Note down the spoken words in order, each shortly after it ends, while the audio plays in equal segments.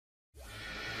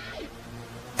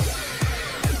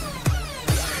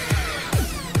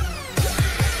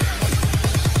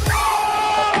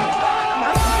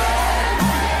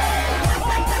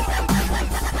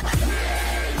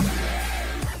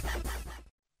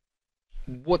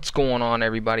What's going on,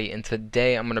 everybody? And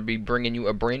today I'm going to be bringing you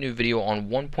a brand new video on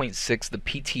 1.6, the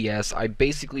PTS. I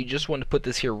basically just want to put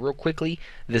this here real quickly.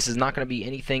 This is not going to be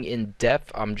anything in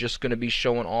depth. I'm just going to be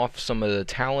showing off some of the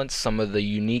talents, some of the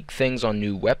unique things on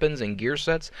new weapons and gear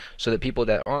sets, so that people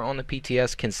that aren't on the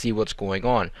PTS can see what's going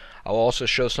on. I'll also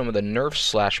show some of the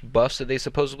nerfs / buffs that they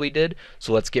supposedly did,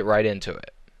 so let's get right into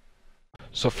it.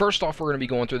 So first off, we're going to be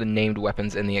going through the named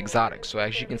weapons and the exotics. So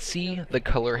as you can see, the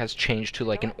color has changed to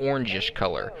like an orangish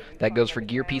color. That goes for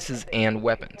gear pieces and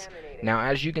weapons. Now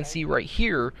as you can see right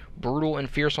here, brutal and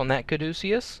fierce on that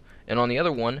Caduceus, and on the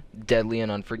other one, deadly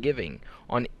and unforgiving.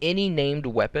 On any named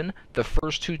weapon, the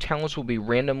first two talents will be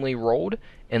randomly rolled,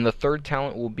 and the third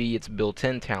talent will be its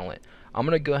built-in talent. I'm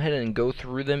going to go ahead and go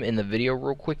through them in the video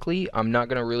real quickly. I'm not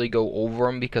going to really go over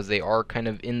them because they are kind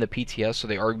of in the PTS, so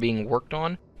they are being worked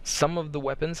on. Some of the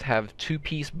weapons have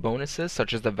two-piece bonuses,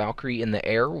 such as the Valkyrie in the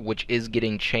air, which is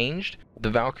getting changed. The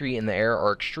Valkyrie in the air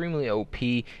are extremely OP.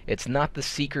 It's not the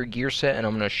Seeker gear set, and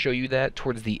I'm going to show you that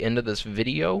towards the end of this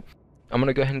video. I'm going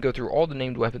to go ahead and go through all the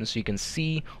named weapons so you can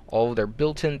see all of their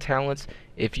built-in talents.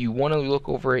 If you want to look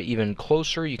over it even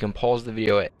closer, you can pause the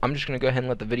video. I'm just going to go ahead and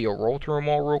let the video roll through them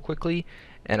all real quickly,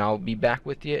 and I'll be back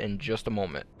with you in just a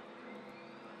moment.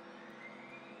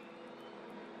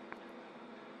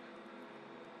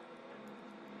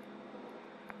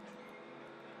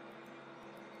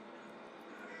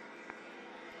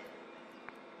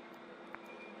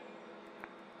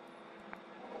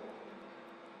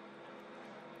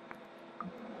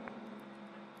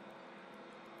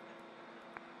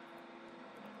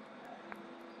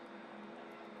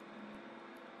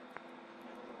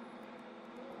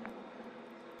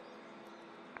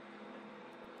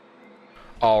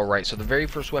 Alright, so the very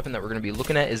first weapon that we're going to be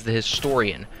looking at is the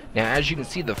Historian. Now as you can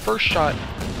see, the first shot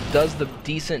does the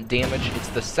decent damage. It's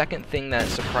the second thing that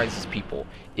surprises people.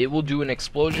 It will do an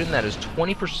explosion that is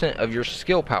 20% of your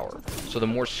skill power. So the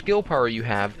more skill power you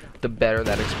have, the better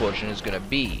that explosion is going to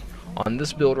be. On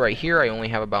this build right here, I only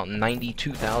have about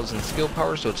 92,000 skill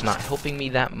power, so it's not helping me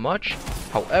that much.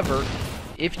 However,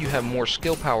 if you have more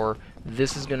skill power,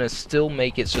 this is going to still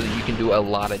make it so that you can do a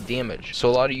lot of damage. So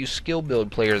a lot of you skill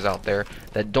build players out there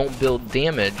that don't build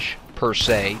damage per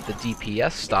se, the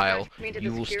DPS style,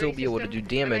 you will still be able to do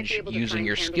damage using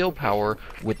your skill power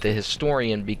with the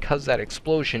Historian, because that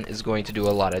explosion is going to do a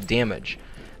lot of damage.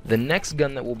 The next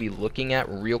gun that we'll be looking at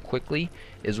real quickly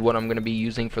is what I'm going to be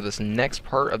using for this next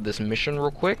part of this mission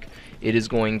real quick. It is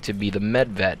going to be the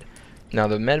Medved. Now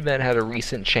the Medved had a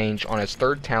recent change on its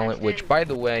third talent, which by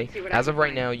the way, as of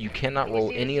right now, you cannot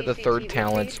roll any of the third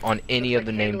talents on any of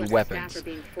the named weapons.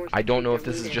 I don't know if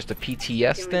this is just a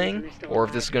PTS thing, or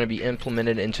if this is going to be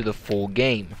implemented into the full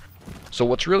game. So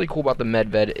what's really cool about the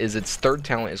Medved is its third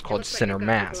talent is called Center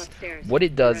Mass. What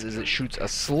it does is it shoots a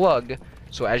slug.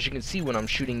 So as you can see, when I'm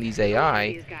shooting these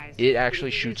AI, it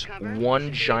actually shoots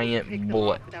one giant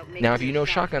bullet. Now if you know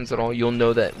shotguns at all, you'll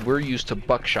know that we're used to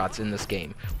buckshots in this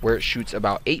game, where it shoots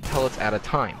about 8 pellets at a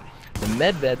time. The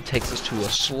Medved takes us to a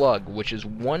slug, which is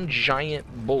one giant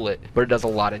bullet, but it does a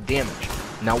lot of damage.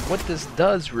 Now what this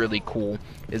does really cool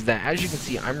is that, as you can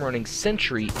see, I'm running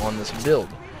Sentry on this build.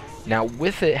 Now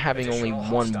with it having only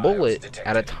one bullet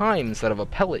at a time instead of a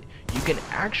pellet, you can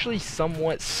actually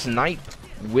somewhat snipe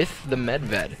with the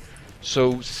Medved.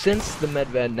 So since the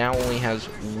Medved now only has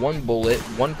one bullet,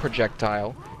 one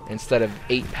projectile, instead of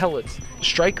 8 pellets,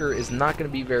 Striker is not going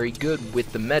to be very good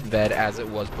with the Medved as it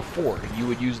was before. You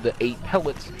would use the 8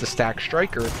 pellets to stack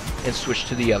Striker and switch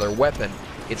to the other weapon.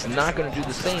 It's not going to do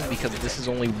the same because this is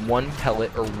only one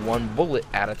pellet or one bullet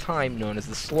at a time, known as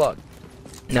the slug.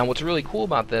 Now what's really cool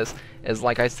about this is,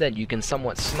 like I said, you can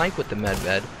somewhat snipe with the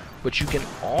Medved, but you can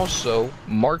also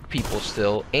mark people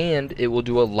still, and it will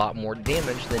do a lot more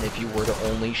damage than if you were to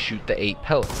only shoot the 8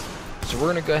 pellets. So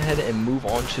we're going to go ahead and move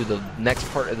on to the next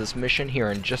part of this mission here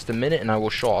in just a minute, and I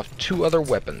will show off 2 other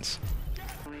weapons.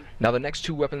 Now the next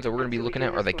 2 weapons that we're going to be looking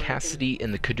at are the Cassidy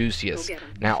and the Caduceus.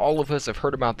 Now all of us have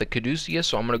heard about the Caduceus,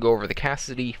 so I'm going to go over the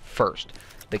Cassidy first.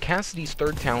 The Cassidy's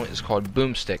third talent is called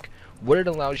Boomstick. What it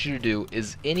allows you to do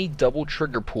is any double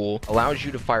trigger pull allows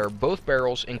you to fire both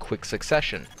barrels in quick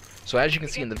succession. So as you can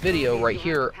see in the video right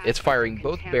here, it's firing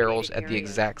both barrels at the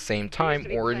exact same time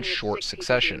or in short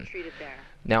succession.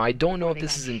 Now I don't know if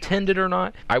this is intended or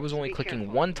not. I was only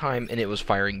clicking one time and it was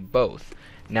firing both.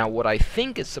 Now what I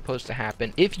think is supposed to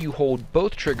happen, if you hold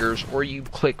both triggers or you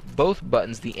click both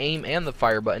buttons, the aim and the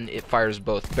fire button, it fires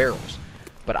both barrels.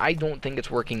 But I don't think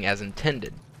it's working as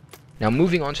intended. Now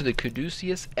moving on to the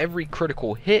Caduceus, every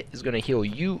critical hit is going to heal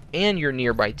you and your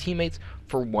nearby teammates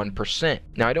for 1%.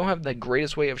 Now I don't have the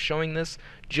greatest way of showing this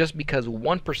just because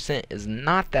 1% is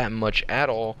not that much at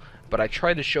all, but I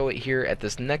tried to show it here at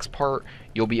this next part.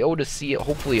 You'll be able to see it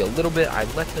hopefully a little bit. I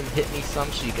let them hit me some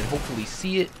so you can hopefully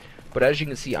see it, but as you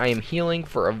can see, I am healing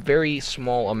for a very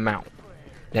small amount.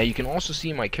 Now you can also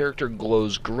see my character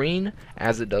glows green,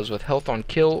 as it does with health on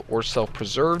kill or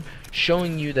self-preserve,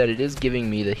 showing you that it is giving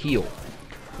me the heal.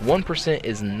 1%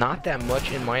 is not that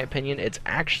much in my opinion. It's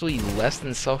actually less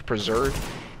than self-preserve,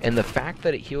 and the fact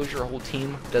that it heals your whole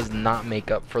team does not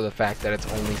make up for the fact that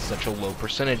it's only such a low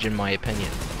percentage in my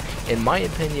opinion. In my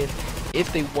opinion,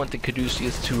 if they want the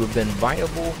Caduceus to have been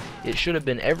viable, it should have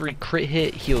been every crit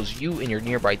hit heals you and your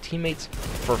nearby teammates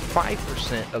for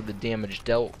 5% of the damage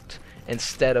dealt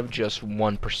instead of just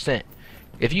 1%.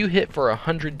 If you hit for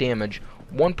 100 damage,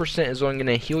 1% is only going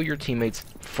to heal your teammates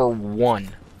for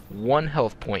one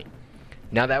health point.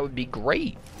 Now that would be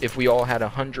great if we all had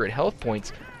 100 health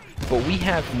points, but we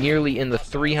have nearly in the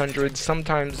 300s,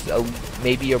 sometimes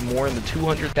maybe more in the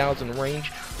 200,000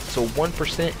 range, so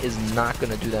 1% is not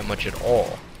going to do that much at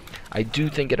all. I do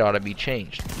think it ought to be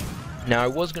changed. Now I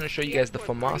was going to show you guys the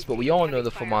FAMAS, but we all know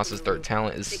the FAMAS's third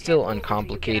talent is still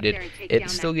uncomplicated. It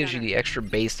still gives you the extra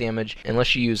base damage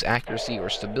unless you use accuracy or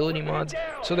stability mods,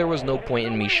 so there was no point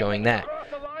in me showing that.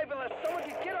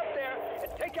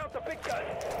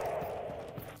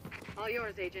 All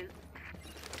yours, Agent.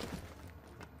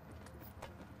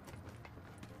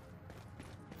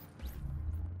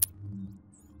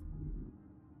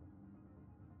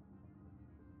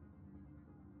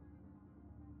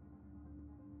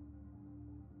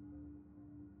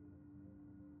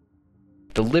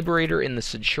 The Liberator and the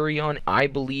Centurion, I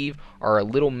believe, are a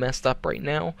little messed up right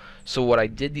now. So what I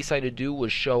did decide to do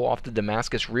was show off the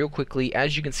Damascus real quickly.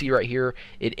 As you can see right here,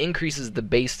 it increases the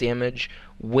base damage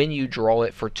when you draw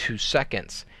it for 2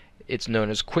 seconds. It's known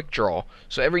as quick draw.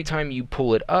 So every time you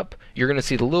pull it up, you're going to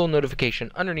see the little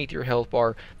notification underneath your health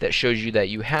bar that shows you that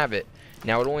you have it.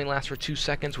 Now it only lasts for 2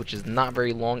 seconds, which is not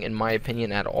very long in my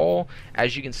opinion at all.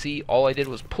 As you can see, all I did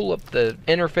was pull up the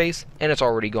interface and it's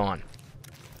already gone.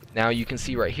 Now you can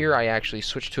see right here, I actually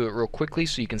switched to it real quickly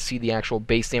so you can see the actual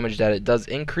base damage that it does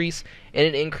increase, and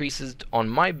it increases on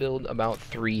my build about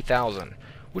 3,000,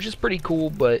 which is pretty cool,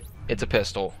 but it's a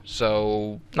pistol,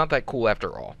 so not that cool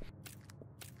after all.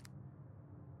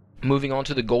 Moving on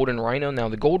to the Golden Rhino. Now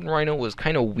the Golden Rhino was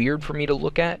kind of weird for me to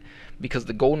look at because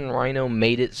the Golden Rhino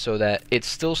made it so that it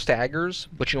still staggers,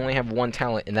 but you only have 1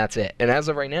 talent and that's it. And as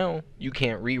of right now, you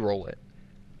can't re-roll it.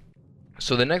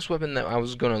 So the next weapon that I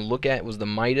was going to look at was the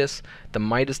Midas. The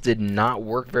Midas did not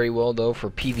work very well though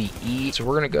for PvE. So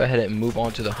we're going to go ahead and move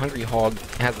on to the Hungry Hog.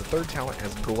 It has the third talent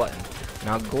as Glutton.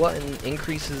 Now Glutton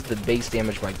increases the base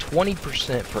damage by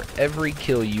 20% for every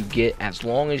kill you get as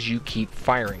long as you keep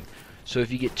firing. So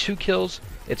if you get 2 kills,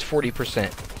 it's 40%,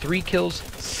 3 kills,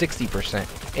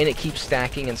 60%, and it keeps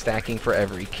stacking and stacking for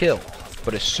every kill.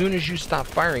 But as soon as you stop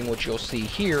firing, which you'll see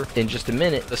here in just a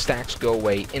minute, the stacks go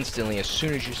away instantly as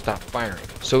soon as you stop firing.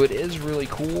 So it is really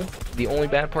cool. The only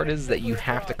bad part is that you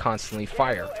have to constantly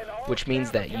fire, which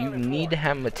means that you need to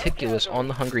have Meticulous on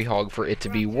the Hungry Hog for it to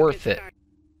be worth it.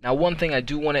 Now one thing I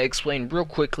do want to explain real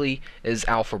quickly is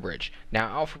Alpha Bridge. Now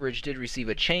Alpha Bridge did receive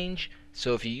a change,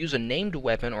 so if you use a named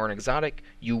weapon or an exotic,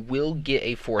 you will get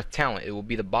a 4th talent. It will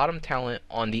be the bottom talent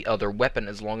on the other weapon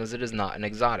as long as it is not an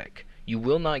exotic. You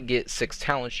will not get 6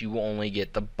 talents, you will only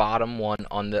get the bottom one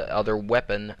on the other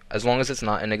weapon as long as it's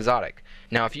not an exotic.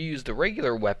 Now if you use the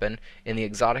regular weapon and the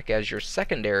exotic as your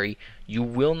secondary, you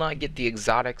will not get the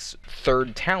exotic's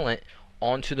 3rd talent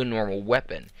onto the normal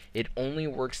weapon. It only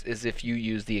works as if you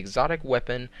use the exotic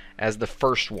weapon as the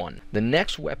first one. The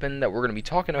next weapon that we're going to be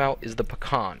talking about is the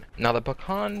Pecan. Now the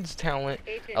Pecan's talent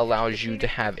allows you to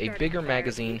have a bigger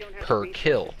magazine per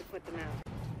kill.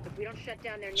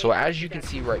 So as you can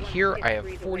see right here, I have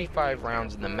 45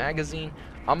 rounds in the magazine.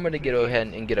 I'm going to go ahead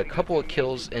and get a couple of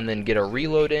kills and then get a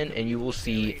reload in, and you will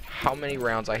see how many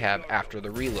rounds I have after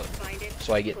the reload.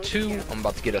 So I get 2, I'm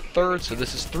about to get a 3rd, so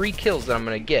this is 3 kills that I'm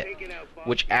going to get,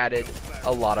 which added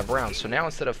a lot of rounds. So now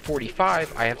instead of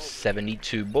 45, I have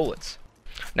 72 bullets.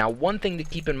 Now one thing to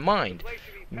keep in mind,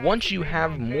 once you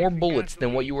have more bullets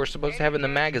than what you were supposed to have in the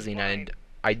magazine, and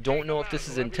I don't know if this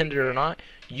is intended or not,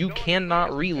 you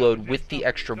cannot reload with the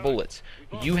extra bullets.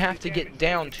 You have to get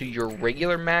down to your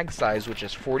regular mag size, which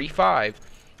is 45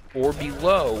 or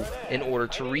below, in order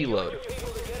to reload.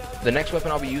 The next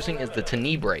weapon I'll be using is the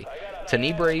Tenebrae.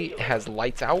 Tenebrae has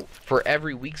lights out. For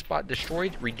every weak spot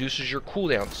destroyed, reduces your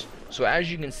cooldowns. So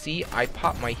as you can see, I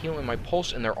pop my heal and my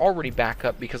pulse and they're already back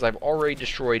up because I've already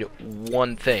destroyed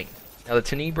one thing. Now the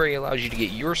Tenebrae allows you to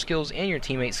get your skills and your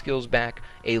teammates' skills back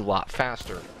a lot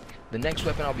faster. The next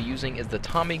weapon I'll be using is the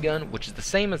Tommy gun, which is the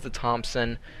same as the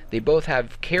Thompson. They both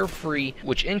have Carefree,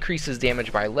 which increases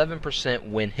damage by 11%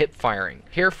 when hip firing.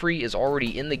 Carefree is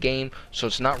already in the game, so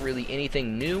it's not really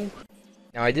anything new.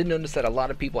 Now I did notice that a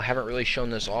lot of people haven't really shown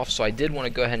this off, so I did want to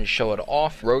go ahead and show it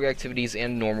off. Rogue activities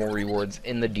and normal rewards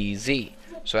in the DZ.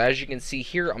 So as you can see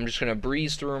here, I'm just going to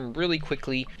breeze through them really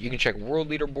quickly. You can check world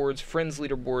leaderboards, friends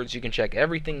leaderboards, you can check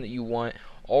everything that you want,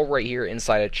 all right here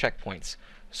inside of checkpoints.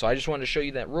 So I just wanted to show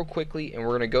you that real quickly, and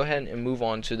we're going to go ahead and move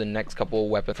on to the next couple of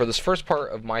weapons for this first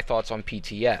part of my thoughts on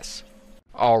PTS.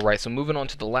 Alright, so moving on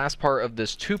to the last part of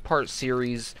this two-part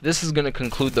series. This is going to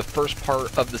conclude the first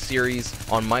part of the series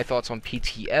on my thoughts on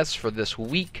PTS for this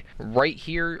week. Right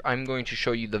here, I'm going to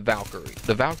show you the Valkyrie.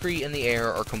 The Valkyrie and the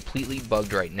air are completely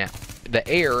bugged right now. The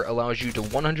air allows you to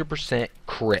 100%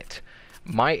 crit.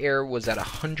 My air was at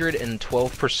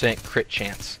 112% crit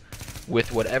chance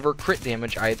with whatever crit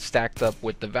damage I had stacked up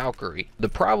with the Valkyrie. The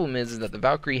problem is that the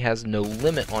Valkyrie has no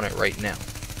limit on it right now,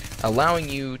 allowing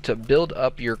you to build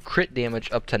up your crit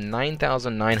damage up to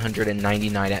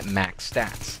 9,999 at max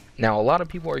stats. Now a lot of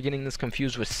people are getting this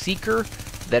confused with Seeker.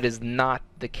 That is not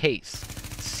the case.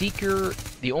 Seeker,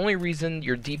 the only reason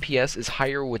your DPS is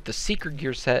higher with the Seeker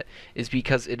gear set is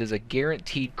because it is a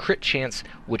guaranteed crit chance,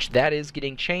 which that is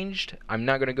getting changed. I'm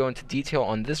not going to go into detail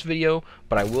on this video,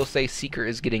 but I will say Seeker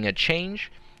is getting a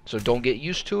change, so don't get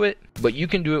used to it. But you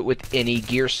can do it with any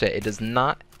gear set. It does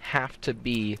not have to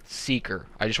be Seeker.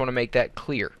 I just want to make that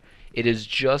clear. It is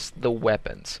just the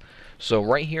weapons. So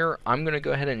right here, I'm going to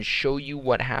go ahead and show you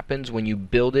what happens when you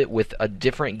build it with a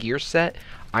different gear set.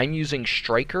 I'm using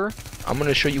Striker. I'm going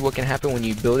to show you what can happen when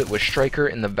you build it with Striker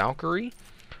and the Valkyrie.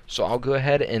 So I'll go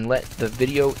ahead and let the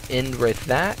video end with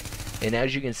that. And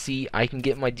as you can see, I can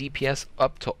get my DPS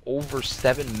up to over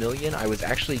 7 million. I was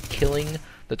actually killing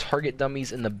the target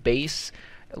dummies in the base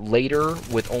later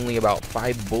with only about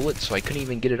 5 bullets, so I couldn't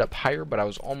even get it up higher, but I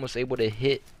was almost able to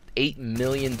hit 8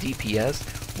 million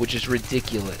DPS, which is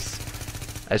ridiculous.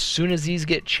 As soon as these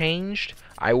get changed,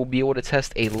 I will be able to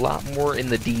test a lot more in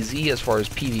the DZ as far as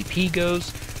PvP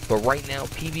goes, but right now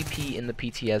PvP in the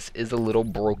PTS is a little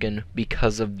broken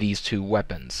because of these two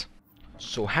weapons.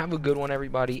 So have a good one,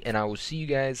 everybody, and I will see you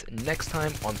guys next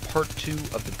time on part 2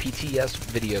 of the PTS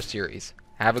video series.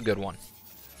 Have a good one.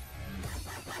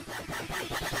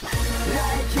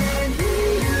 I can hear